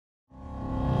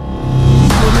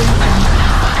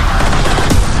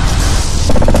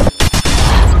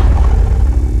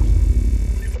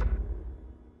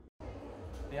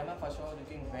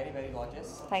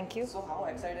Thank you. So how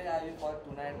excited are you for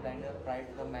tonight Blender Pride,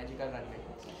 the magical runway?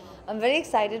 I'm very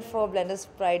excited for Blender's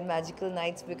Pride Magical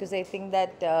Nights because I think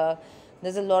that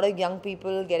there's a lot of young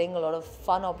people getting a lot of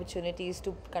fun opportunities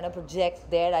to kind of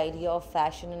project their idea of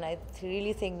fashion, and I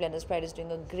really think Blender's Pride is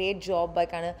doing a great job by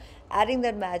kind of adding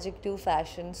that magic to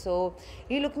fashion. So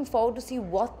really looking forward to see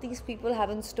what these people have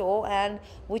in store and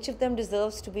which of them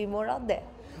deserves to be more out there.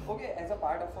 Okay, as a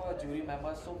part of a jury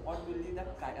member, so what will be the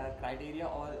criteria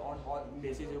or on what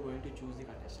basis you're going to choose the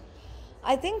contestant?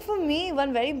 I think for me,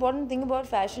 one very important thing about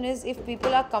fashion is if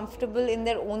people are comfortable in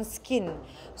their own skin.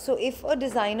 So if a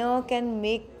designer can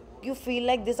make you feel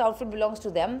like this outfit belongs to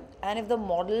them, and if the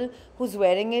model who's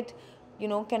wearing it, you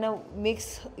know, kind of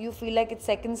makes you feel like it's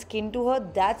second skin to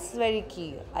her, that's very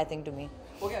key, I think, to me.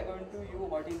 Okay, according to you,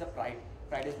 what is the pride?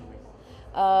 Pride is moving.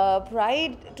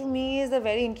 Pride to me is a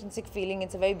very intrinsic feeling.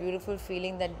 It's a very beautiful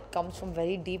feeling that comes from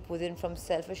very deep within, from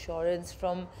self-assurance,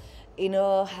 from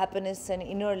inner happiness and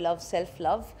inner love,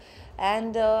 self-love.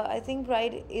 And I think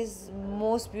pride is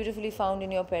most beautifully found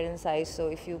in your parents' eyes. So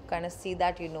if you kind of see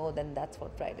that, you know, then that's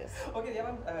what pride is. Okay,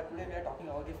 Devan, today we are talking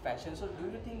about the fashion. So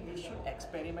do you think we should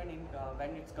experiment in when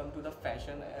it's come to the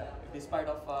fashion, despite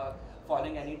of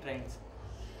following any trends?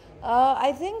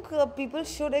 I think people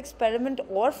should experiment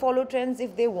or follow trends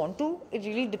if they want to. It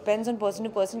really depends on person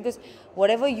to person, because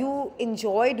whatever you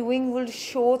enjoy doing will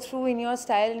show through in your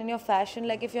style and in your fashion.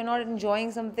 Like if you're not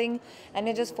enjoying something and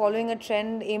you're just following a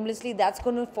trend aimlessly, that's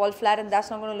going to fall flat and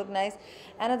that's not going to look nice.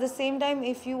 And at the same time,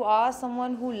 if you are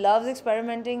someone who loves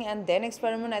experimenting and then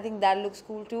experiment, I think that looks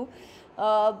cool too.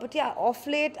 But yeah, off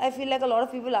late, I feel like a lot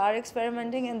of people are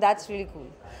experimenting, and that's really cool.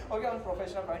 Okay, on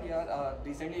professional front here,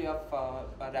 recently you have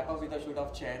wrapped up with a shoot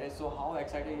of Cherry. So how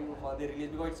excited are you for the release?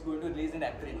 Because it's going to release in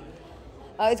April.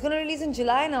 It's going to release in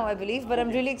July now, I believe, but I'm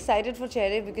really excited for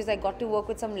Cherry because I got to work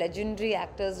with some legendary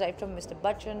actors, right from Mr.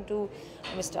 Bachchan to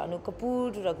Mr. Anu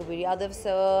Kapoor to Raghubir Yadav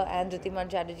sir and Ritiman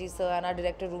Chatterjee sir and our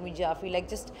director Rumi Jafri, like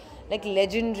just like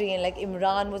legendary. And like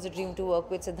Imran was a dream to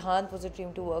work with, Siddhant was a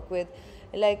dream to work with.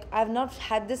 Like I've not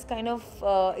had this kind of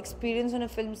experience on a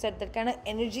film set, that kind of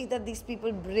energy that these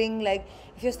people bring. Like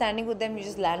if you're standing with them, you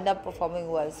just land up performing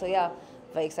well. So yeah,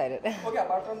 very excited. Okay,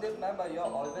 apart from this, ma'am, you are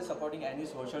always supporting any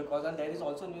social cause, and there is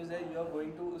also news that you are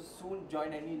going to soon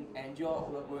join any NGO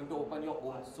who are going to open your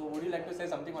own. So would you like to say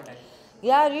something on that?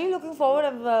 Yeah, really looking forward.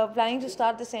 I'm planning to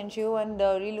start this NGO, and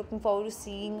really looking forward to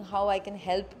seeing how I can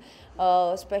help,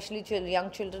 especially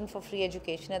young children, for free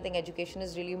education. I think education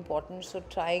is really important. So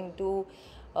trying to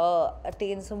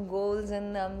attain some goals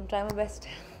and try my best.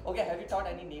 Okay, have you thought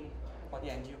any name for the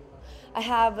NGO? I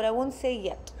have, but I won't say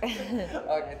yet.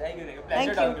 Okay, thank you. Thank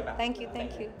Pleasure talking to you. you, ma'am. Thank you.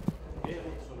 Thank you.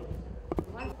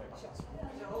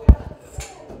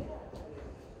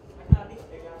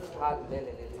 हाँ ले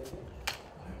ले ले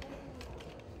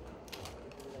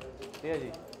ले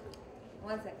जी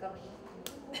 1 second.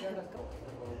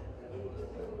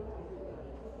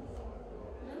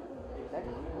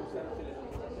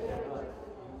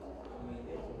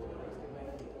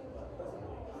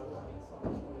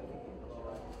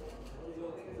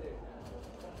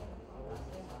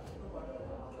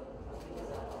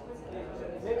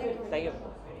 Thank you.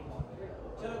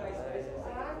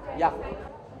 Yeah.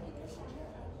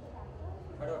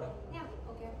 Yeah,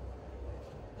 okay.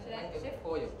 Should I shift?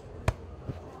 For you.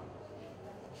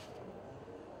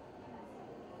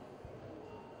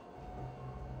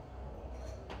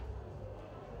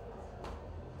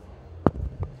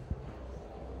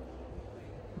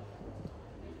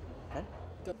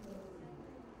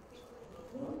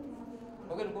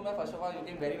 Okay, Nupur, first of all, you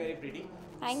came very, very pretty.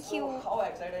 Thank you. How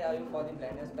excited are you for the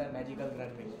Blenders by Magical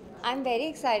Runway? I'm very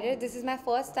excited. This is my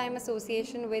first time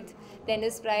association with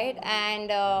Blender's Pride,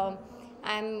 and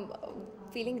I'm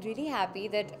feeling really happy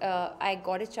that I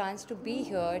got a chance to be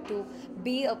here, to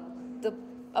be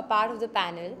a part of the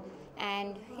panel.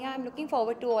 And yeah, I'm looking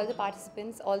forward to all the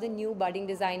participants, all the new budding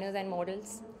designers and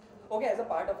models. Okay, as a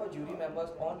part of a jury members,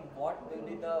 on what will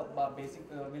be the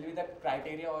will be the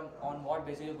criteria on what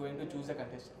basis you're going to choose the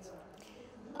contestants?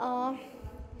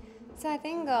 So I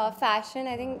think fashion,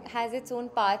 I think, has its own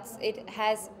parts. It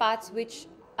has parts which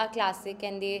are classic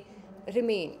and they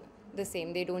remain the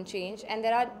same, they don't change, and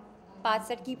there are parts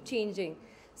that keep changing.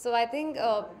 So I think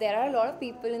there are a lot of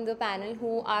people in the panel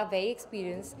who are very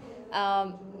experienced.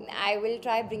 I will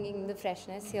try bringing the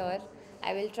freshness here.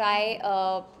 I will try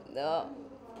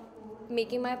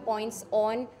making my points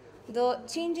on the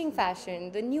changing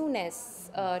fashion, the newness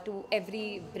to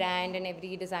every brand and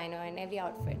every designer and every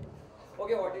outfit.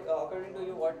 Okay, according to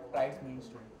you, what pride means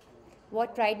to you?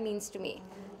 What pride means to me?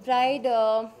 Pride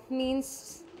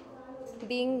means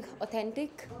being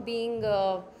authentic, being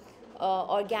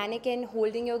organic and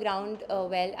holding your ground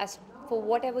well as for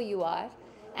whatever you are,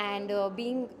 and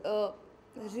being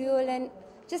real and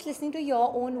just listening to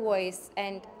your own voice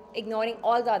and ignoring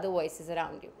all the other voices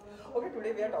around you. Okay,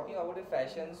 today we are talking about the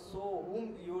fashion. So,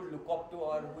 whom you look up to,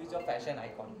 or who is your fashion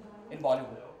icon in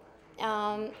Bollywood?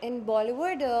 In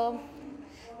Bollywood,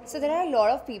 so there are a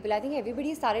lot of people. I think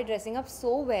everybody started dressing up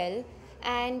so well,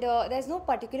 and there's no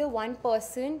particular one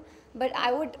person. But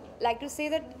I would like to say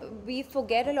that we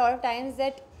forget a lot of times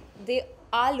that they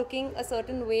are looking a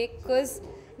certain way because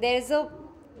there's a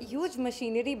huge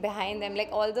machinery behind them, like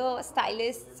all the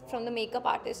stylists, from the makeup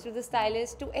artist to the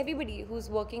stylist to everybody who's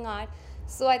working hard.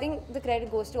 So I think the credit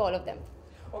goes to all of them.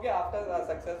 Okay, after the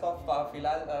success of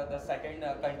Filal, the second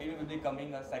continue will be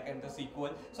coming, the sequel.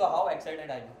 So how excited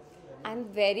are you? I'm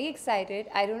very excited.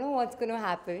 I don't know what's going to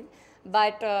happen,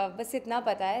 but बस इतना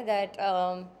पता है that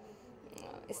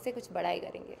इससे कुछ बड़ा ही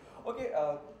करेंगे. Okay,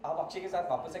 आप अक्षय के साथ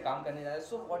वापस से काम करने जा रहे हैं.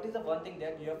 So what is the one thing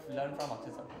that you have learned from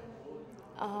Akshay sir?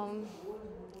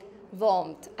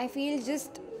 Warmth. I feel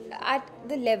just at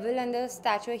the level and the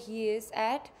stature he is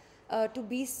at, to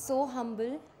be so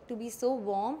humble, to be so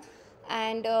warm,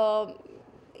 and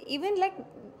even like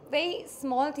very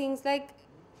small things like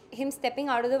him stepping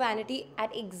out of the vanity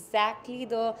at exactly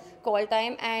the call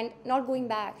time and not going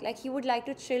back. Like he would like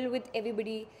to chill with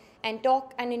everybody and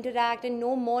talk and interact and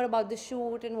know more about the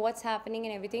shoot and what's happening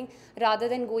and everything, rather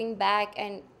than going back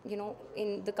and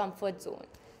in the comfort zone.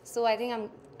 So I think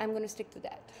I'm going to stick to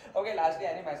that. Okay, lastly,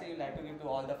 any message you'd like to give to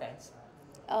all the fans?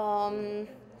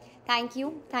 Thank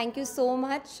you so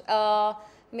much.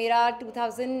 मेरा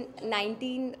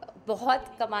 2019 बहुत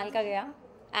कमाल का गया,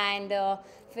 and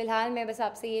फिलहाल मैं बस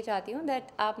आपसे ये चाहती हूँ that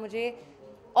आप मुझे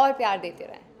और प्यार देते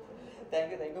रहें.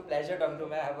 Thank you. Pleasure talking to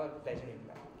me. I have a pleasure meeting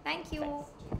you. Thank you.